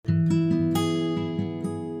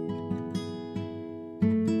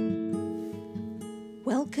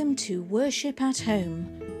Welcome to Worship at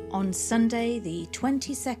Home on Sunday the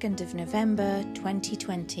 22nd of November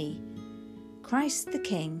 2020, Christ the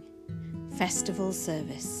King, Festival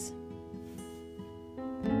Service.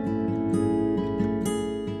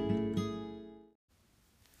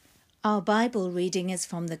 Our Bible reading is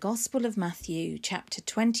from the Gospel of Matthew, chapter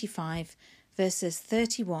 25, verses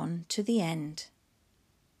 31 to the end.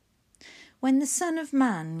 When the Son of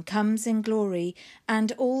Man comes in glory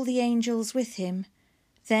and all the angels with him,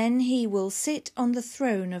 then he will sit on the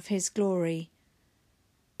throne of his glory.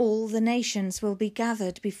 All the nations will be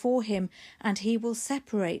gathered before him, and he will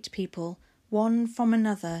separate people one from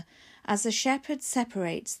another, as a shepherd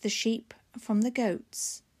separates the sheep from the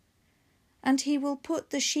goats. And he will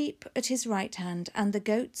put the sheep at his right hand and the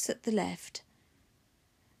goats at the left.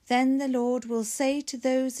 Then the Lord will say to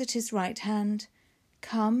those at his right hand,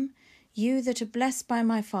 "Come, you that are blessed by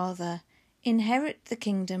my Father, inherit the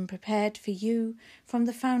kingdom prepared for you from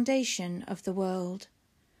the foundation of the world.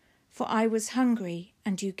 For I was hungry,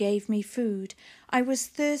 and you gave me food. I was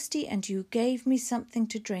thirsty, and you gave me something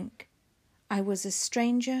to drink. I was a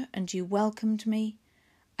stranger, and you welcomed me.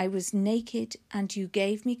 I was naked, and you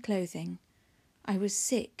gave me clothing. I was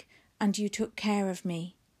sick, and you took care of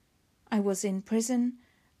me. I was in prison,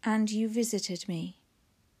 and you visited me."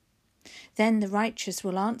 Then the righteous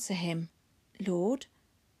will answer him, "Lord,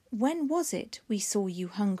 when was it we saw you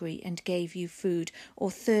hungry and gave you food,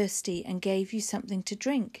 or thirsty and gave you something to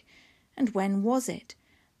drink? And when was it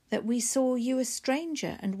that we saw you a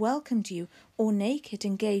stranger and welcomed you, or naked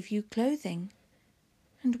and gave you clothing?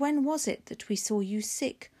 And when was it that we saw you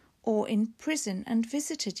sick or in prison and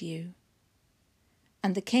visited you?"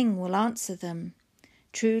 And the king will answer them,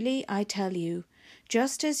 "Truly I tell you,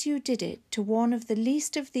 just as you did it to one of the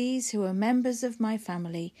least of these who are members of my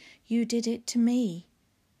family, you did it to me."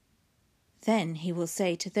 Then he will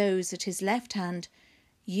say to those at his left hand,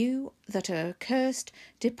 "You that are accursed,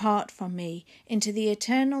 depart from me into the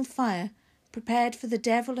eternal fire prepared for the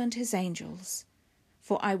devil and his angels.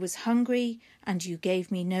 For I was hungry, and you gave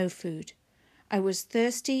me no food. I was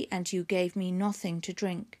thirsty, and you gave me nothing to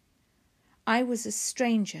drink. I was a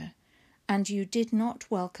stranger, and you did not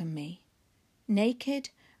welcome me. Naked,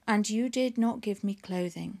 and you did not give me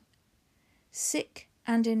clothing. Sick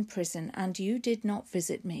and in prison, and you did not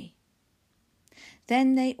visit me."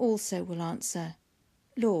 Then they also will answer,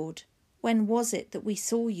 "Lord, when was it that we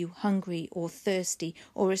saw you hungry or thirsty,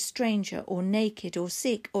 or a stranger, or naked, or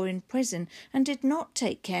sick, or in prison, and did not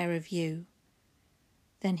take care of you?"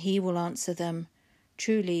 Then he will answer them,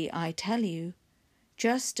 "Truly I tell you,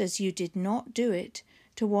 just as you did not do it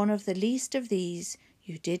to one of the least of these,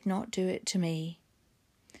 you did not do it to me."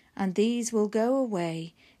 And these will go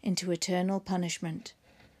away into eternal punishment,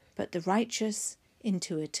 but the righteous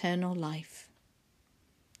into eternal life.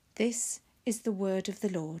 This is the word of the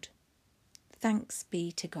Lord. Thanks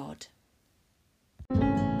be to God.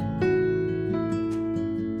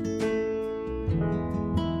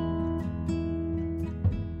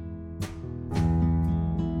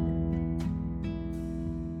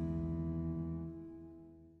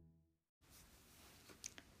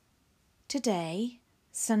 Today,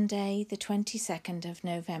 Sunday the 22nd of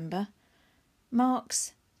November,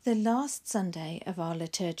 marks the last Sunday of our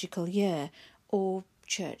liturgical year, or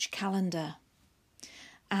church calendar,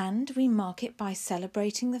 and we mark it by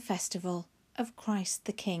celebrating the festival of Christ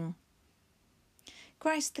the King.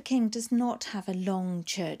 Christ the King does not have a long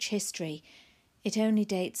church history. It only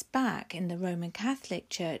dates back in the Roman Catholic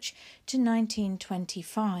Church to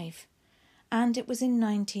 1925, and it was in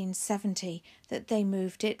 1970 that they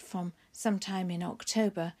moved it from sometime in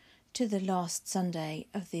October to the last Sunday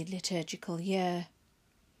of the liturgical year.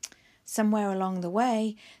 Somewhere along the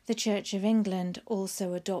way, the Church of England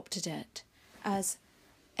also adopted it as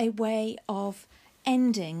a way of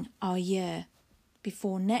ending our year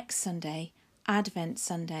before next Sunday, Advent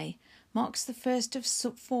Sunday, marks the first of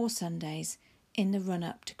 4 Sundays in the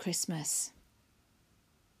run-up to Christmas.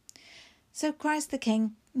 So Christ the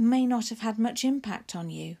King may not have had much impact on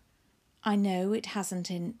you. I know it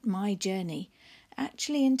hasn't in my journey,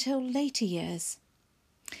 actually until later years.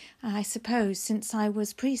 I suppose since I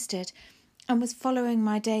was priested and was following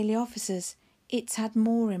my daily offices, it's had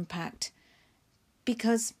more impact,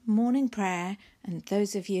 because morning prayer, and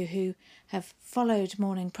those of you who have followed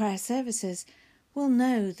morning prayer services will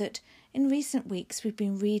know that in recent weeks we've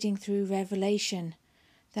been reading through Revelation,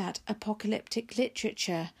 that apocalyptic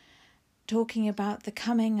literature talking about the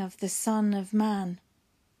coming of the Son of Man.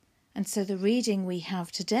 And so the reading we have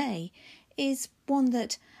today is one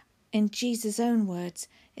that, in Jesus' own words,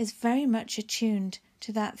 is very much attuned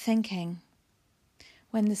to that thinking.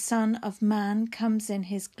 When the Son of Man comes in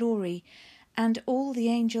his glory and all the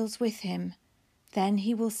angels with him. Then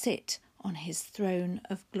he will sit on his throne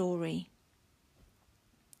of glory.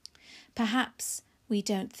 Perhaps we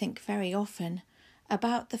don't think very often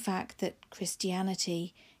about the fact that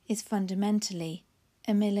Christianity is fundamentally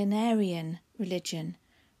a millenarian religion.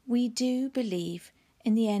 We do believe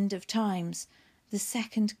in the end of times, the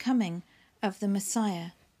second coming of the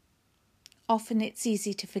Messiah. Often it's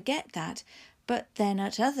easy to forget that, but then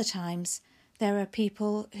at other times there are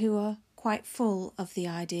people who are quite full of the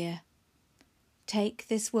idea. Take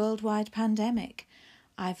this worldwide pandemic.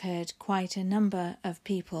 I've heard quite a number of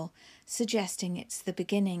people suggesting it's the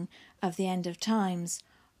beginning of the end of times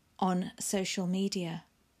on social media.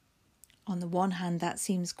 On the one hand, that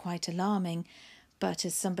seems quite alarming, but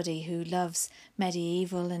as somebody who loves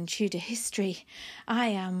medieval and Tudor history, I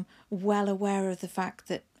am well aware of the fact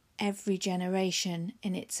that every generation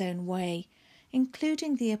in its own way,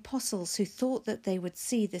 including the apostles who thought that they would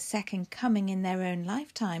see the second coming in their own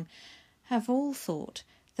lifetime, have all thought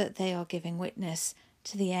that they are giving witness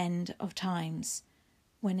to the end of times,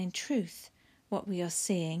 when in truth what we are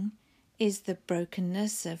seeing is the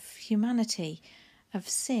brokenness of humanity, of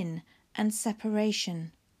sin and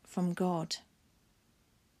separation from God.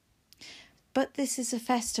 But this is a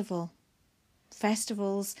festival.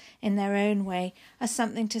 Festivals, in their own way, are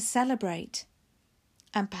something to celebrate.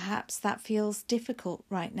 And perhaps that feels difficult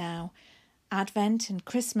right now. Advent and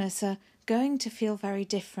Christmas are going to feel very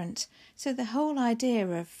different. So the whole idea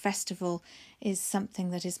of festival is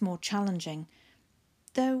something that is more challenging.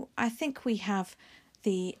 Though I think we have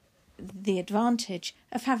the advantage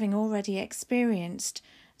of having already experienced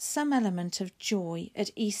some element of joy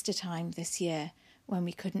at Easter time this year, when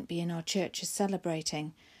we couldn't be in our churches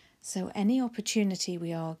celebrating. So any opportunity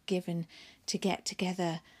we are given to get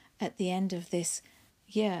together at the end of this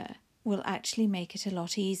year will actually make it a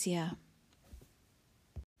lot easier.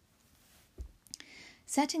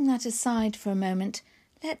 Setting that aside for a moment,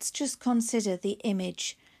 let's just consider the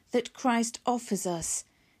image that Christ offers us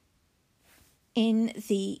in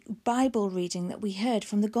the Bible reading that we heard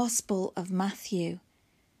from the Gospel of Matthew.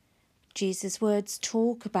 Jesus' words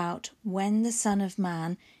talk about when the Son of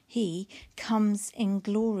Man, he, comes in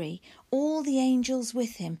glory, all the angels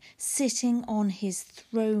with him, sitting on his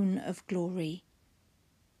throne of glory.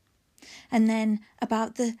 And then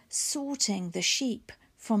about the sorting the sheep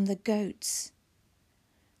from the goats.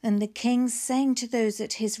 And the king saying to those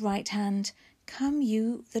at his right hand, "Come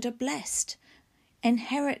you that are blessed,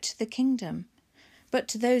 inherit the kingdom. But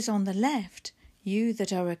to those on the left, you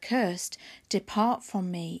that are accursed, depart from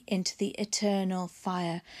me into the eternal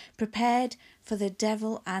fire, prepared for the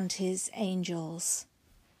devil and his angels."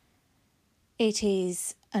 It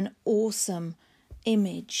is an awesome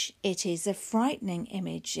image. It is a frightening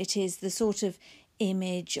image. It is the sort of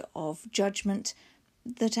image of judgment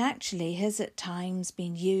that actually has at times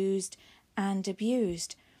been used and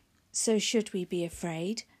abused. So should we be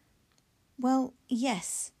afraid? Well,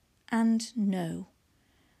 yes and no.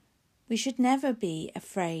 We should never be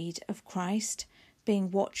afraid of Christ,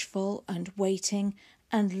 being watchful and waiting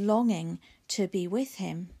and longing to be with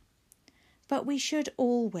him. But we should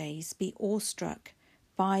always be awestruck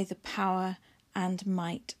by the power and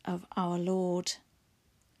might of our Lord.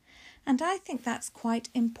 And I think that's quite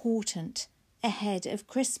important ahead of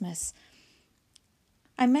Christmas.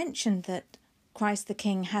 I mentioned that Christ the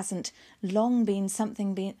King hasn't long been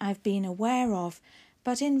something I've been aware of,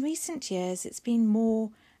 but in recent years it's been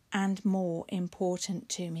more and more important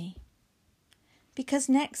to me. Because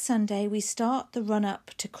next Sunday we start the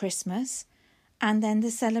run-up to Christmas and then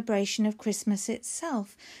the celebration of Christmas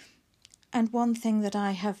itself. And one thing that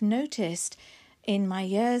I have noticed in my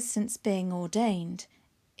years since being ordained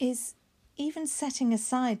is, even setting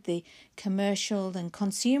aside the commercial and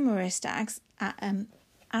consumerist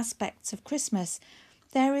aspects of Christmas,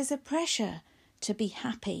 there is a pressure to be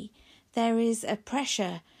happy. There is a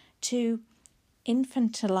pressure to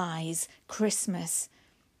infantilize Christmas.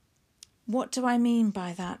 What do I mean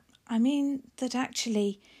by that? I mean that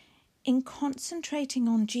actually, in concentrating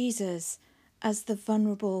on Jesus as the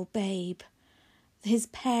vulnerable babe, his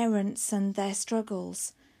parents and their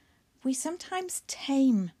struggles, we sometimes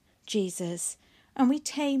tame Jesus and we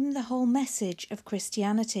tame the whole message of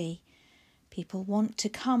Christianity. People want to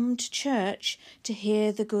come to church to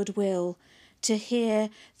hear the goodwill, to hear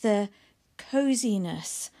the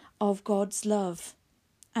coziness of God's love.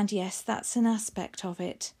 And yes, that's an aspect of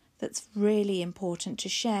it that's really important to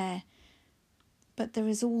share. But there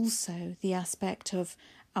is also the aspect of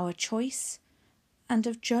our choice and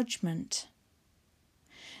of judgment.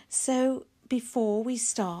 So before we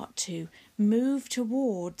start to move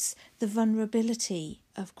towards the vulnerability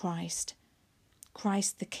of Christ,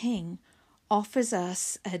 Christ the King offers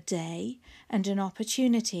us a day and an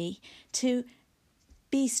opportunity to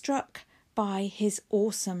be struck by his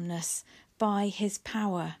awesomeness, by his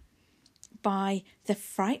power, by the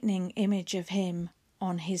frightening image of him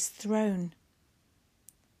on his throne.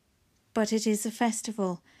 But it is a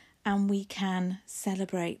festival, and we can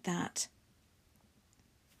celebrate that.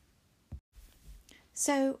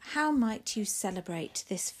 So, how might you celebrate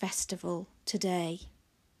this festival today?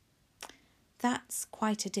 That's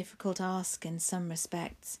quite a difficult ask in some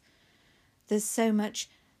respects. There's so much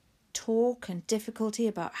talk and difficulty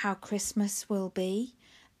about how Christmas will be,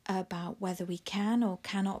 about whether we can or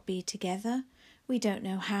cannot be together. We don't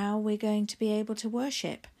know how we're going to be able to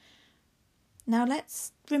worship. Now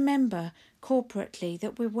let's remember corporately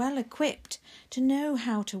that we're well equipped to know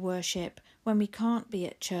how to worship when we can't be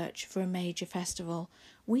at church for a major festival.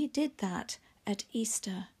 We did that at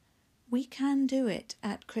Easter. We can do it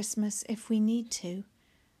at Christmas if we need to,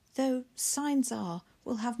 though signs are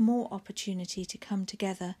we'll have more opportunity to come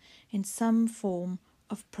together in some form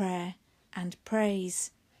of prayer and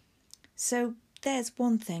praise. So there's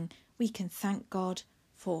one thing we can thank God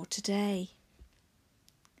for today.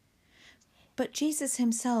 But Jesus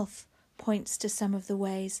himself points to some of the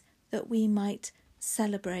ways that we might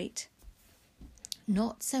celebrate,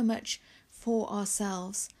 not so much for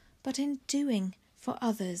ourselves, but in doing for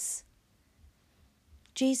others.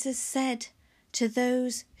 Jesus said to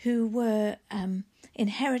those who were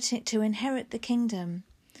inherit the kingdom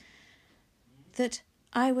that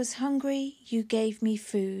I was hungry, you gave me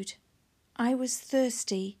food. I was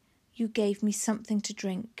thirsty, you gave me something to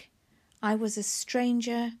drink. I was a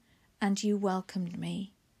stranger, and you welcomed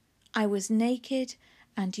me. I was naked,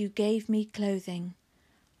 and you gave me clothing.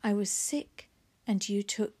 I was sick, and you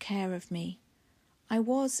took care of me. I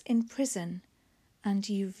was in prison, and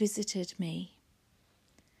you visited me.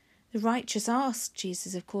 The righteous asked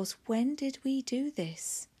Jesus, of course, when did we do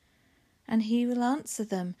this? And he will answer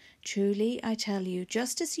them, truly I tell you,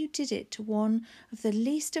 just as you did it to one of the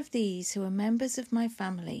least of these who are members of my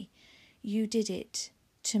family, you did it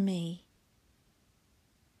to me.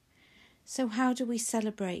 So how do we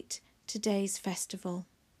celebrate today's festival?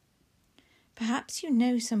 Perhaps you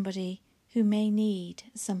know somebody who may need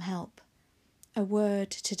some help. A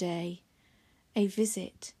word today, a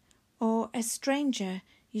visit, or a stranger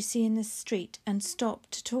you see in the street and stop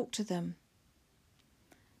to talk to them.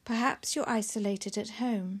 Perhaps you're isolated at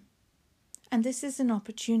home, and this is an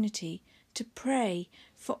opportunity to pray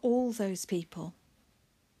for all those people.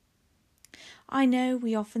 I know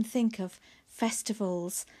we often think of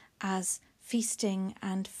festivals as feasting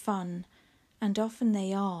and fun, and often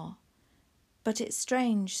they are. But it's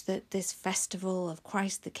strange that this festival of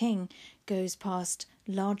Christ the King goes past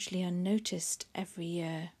largely unnoticed every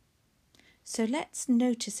year. So let's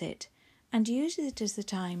notice it and use it as the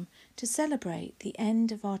time to celebrate the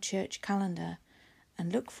end of our church calendar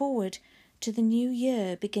and look forward to the new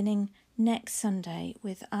year beginning next Sunday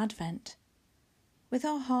with Advent, with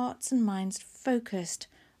our hearts and minds focused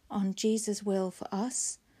on Jesus' will for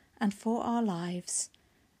us and for our lives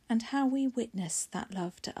and how we witness that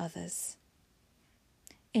love to others.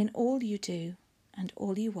 In all you do and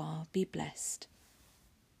all you are, be blessed.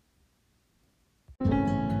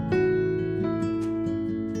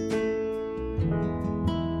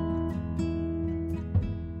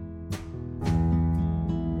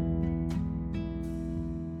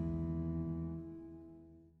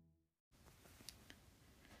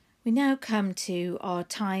 We now come to our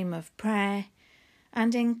time of prayer,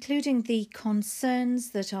 and including the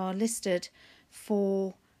concerns that are listed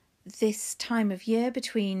for this time of year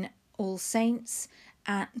between All Saints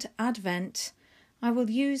and Advent, I will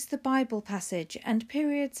use the Bible passage and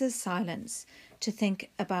periods of silence to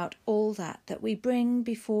think about all that we bring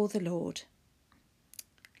before the Lord.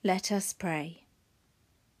 Let us pray.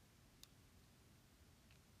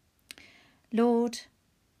 Lord,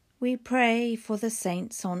 we pray for the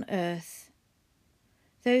saints on earth,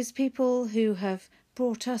 those people who have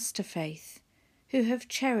brought us to faith, who have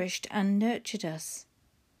cherished and nurtured us,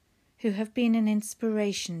 who have been an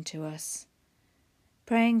inspiration to us,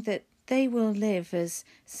 praying that they will live as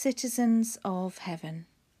citizens of heaven.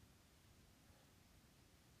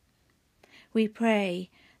 We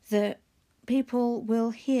pray that people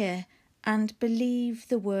will hear and believe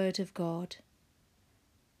the word of God,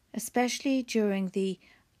 especially during the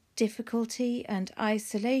difficulty and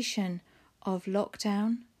isolation of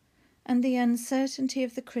lockdown and the uncertainty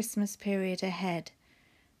of the Christmas period ahead.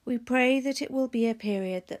 We pray that it will be a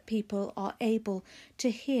period that people are able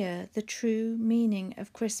to hear the true meaning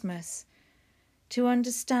of Christmas, to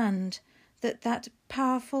understand that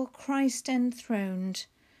powerful Christ enthroned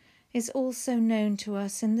is also known to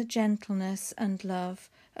us in the gentleness and love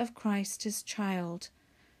of Christ as child,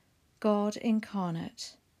 God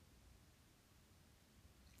incarnate.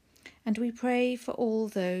 And we pray for all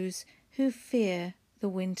those who fear the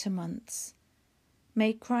winter months.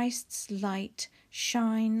 May Christ's light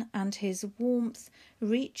shine and his warmth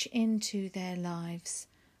reach into their lives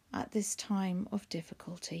at this time of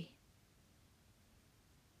difficulty.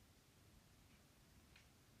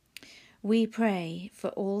 We pray for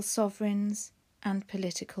all sovereigns and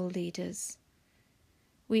political leaders.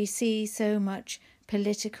 We see so much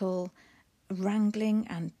political wrangling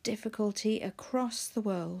and difficulty across the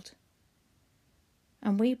world.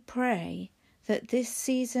 And we pray that this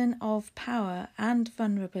season of power and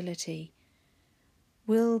vulnerability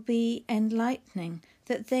will be enlightening,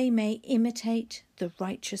 that they may imitate the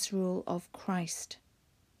righteous rule of Christ.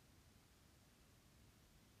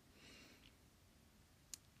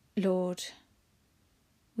 Lord,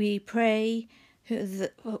 we pray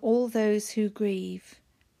that all those who grieve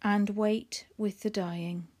and wait with the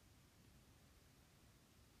dying.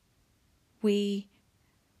 We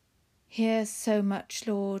hear so much,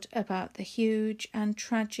 Lord, about the huge and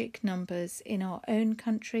tragic numbers in our own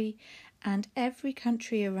country and every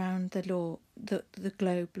country around the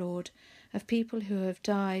globe, Lord, of people who have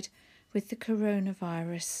died with the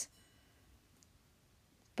coronavirus.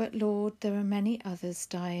 But, Lord, there are many others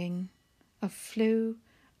dying of flu,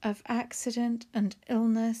 of accident and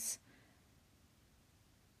illness.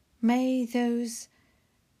 May those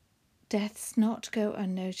deaths not go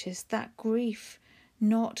unnoticed, that grief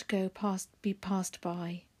not be passed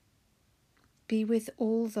by. Be with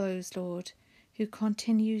all those, Lord, who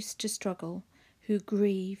continues to struggle, who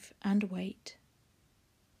grieve and wait.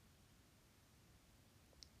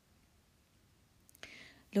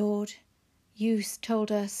 Lord, you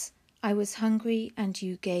told us, I was hungry and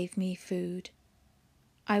you gave me food.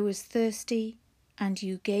 I was thirsty and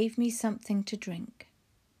you gave me something to drink.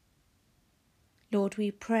 Lord,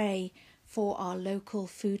 we pray for our local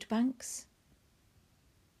food banks,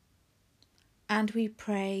 and we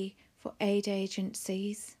pray for aid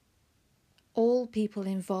agencies, all people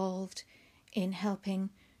involved in helping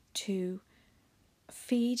to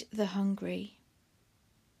feed the hungry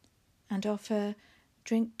and offer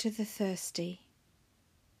drink to the thirsty.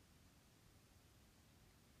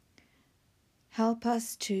 Help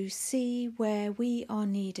us to see where we are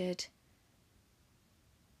needed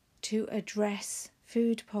to address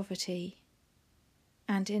food poverty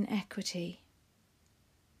and inequity.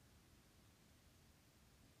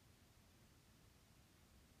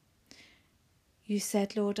 You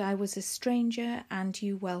said, Lord, I was a stranger and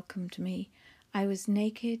you welcomed me. I was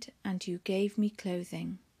naked and you gave me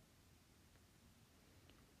clothing.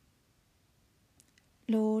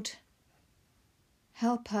 Lord,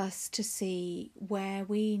 help us to see where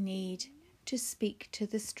we need to speak to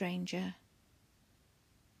the stranger.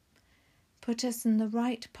 Put us in the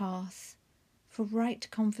right path for right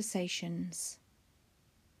conversations,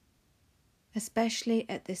 especially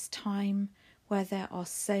at this time where there are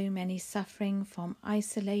so many suffering from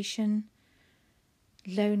isolation,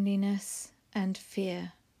 loneliness, and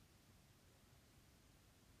fear.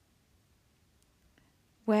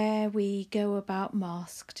 Where we go about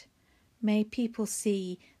masked, may people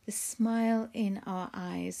see the smile in our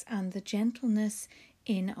eyes and the gentleness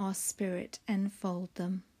in our spirit enfold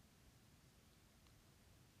them.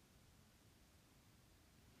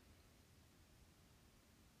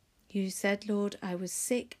 You said, Lord, I was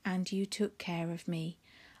sick and you took care of me.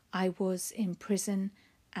 I was in prison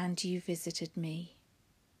and you visited me.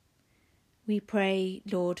 We pray,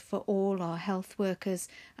 Lord, for all our health workers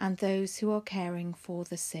and those who are caring for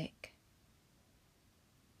the sick.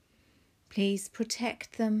 Please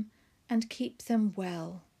protect them and keep them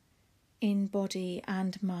well in body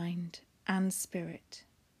and mind and spirit.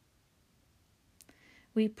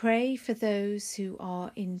 We pray for those who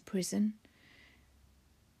are in prison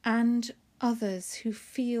and others who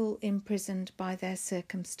feel imprisoned by their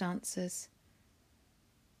circumstances,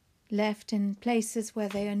 left in places where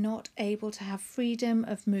they are not able to have freedom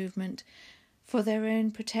of movement for their own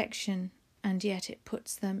protection, and yet it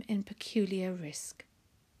puts them in peculiar risk.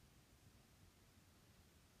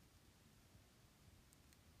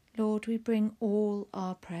 Lord, we bring all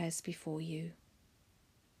our prayers before you,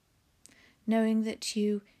 knowing that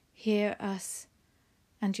you hear us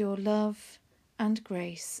and your love and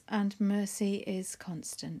grace and mercy is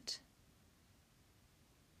constant.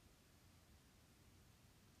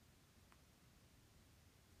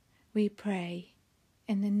 We pray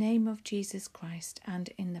in the name of Jesus Christ and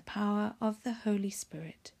in the power of the Holy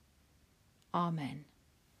Spirit. Amen.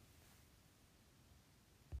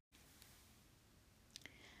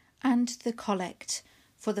 and the Collect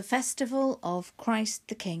for the festival of Christ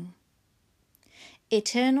the King.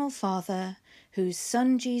 Eternal Father, whose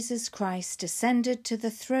Son Jesus Christ ascended to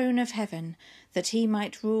the throne of heaven that he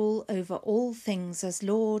might rule over all things as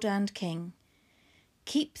Lord and King,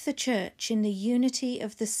 keep the Church in the unity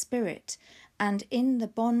of the Spirit and in the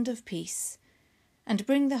bond of peace, and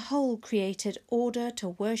bring the whole created order to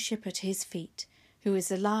worship at his feet, who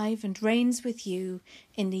is alive and reigns with you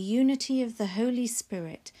in the unity of the Holy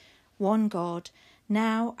Spirit, one God,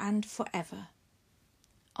 now and forever.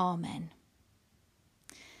 Amen.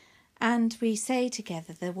 And we say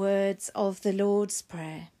together the words of the Lord's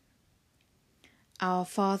Prayer. Our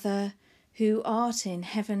Father, who art in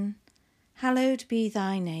heaven, hallowed be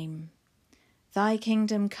thy name. Thy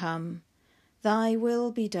kingdom come, thy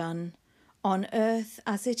will be done, on earth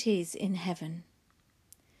as it is in heaven.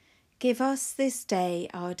 Give us this day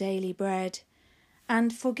our daily bread,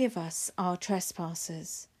 and forgive us our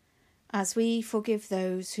trespasses, as we forgive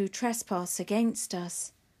those who trespass against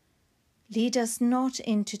us. Lead us not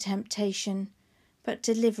into temptation, but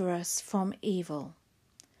deliver us from evil.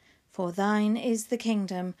 For thine is the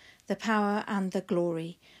kingdom, the power and the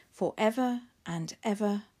glory, for ever and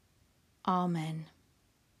ever. Amen.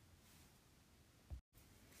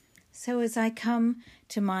 So as I come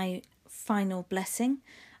to my final blessing,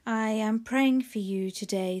 I am praying for you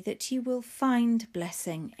today that you will find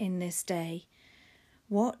blessing in this day.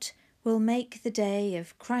 What will make the day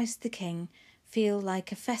of Christ the King feel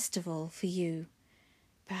like a festival for you?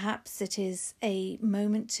 Perhaps it is a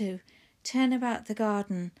moment to turn about the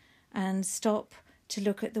garden and stop to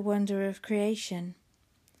look at the wonder of creation,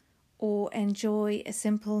 or enjoy a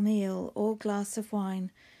simple meal or glass of wine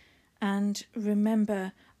and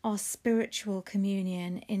remember our spiritual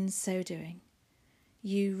communion in so doing.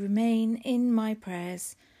 You remain in my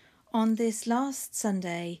prayers on this last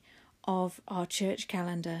Sunday of our church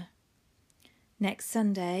calendar. Next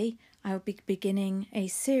Sunday, I will be beginning a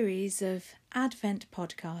series of Advent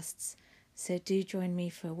podcasts, so do join me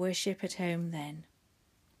for worship at home then.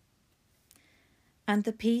 And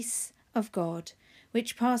the peace of God,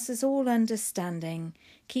 which passes all understanding,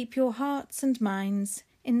 keep your hearts and minds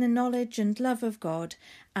in the knowledge and love of God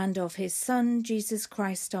and of his Son, Jesus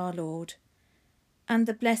Christ our Lord. And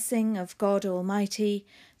the blessing of God Almighty,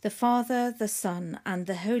 the Father, the Son, and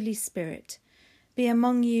the Holy Spirit, be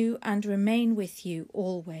among you and remain with you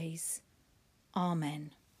always.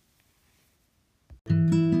 Amen.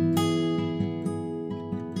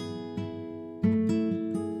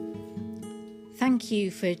 Thank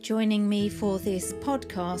you for joining me for this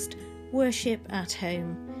podcast, Worship at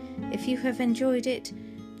Home. If you have enjoyed it,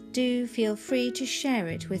 do feel free to share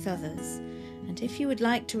it with others. And if you would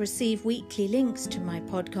like to receive weekly links to my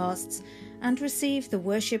podcasts and receive the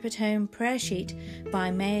Worship at Home prayer sheet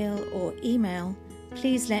by mail or email,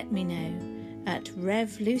 please let me know at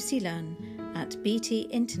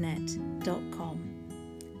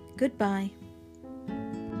revlucylunn@btinternet.com. Goodbye.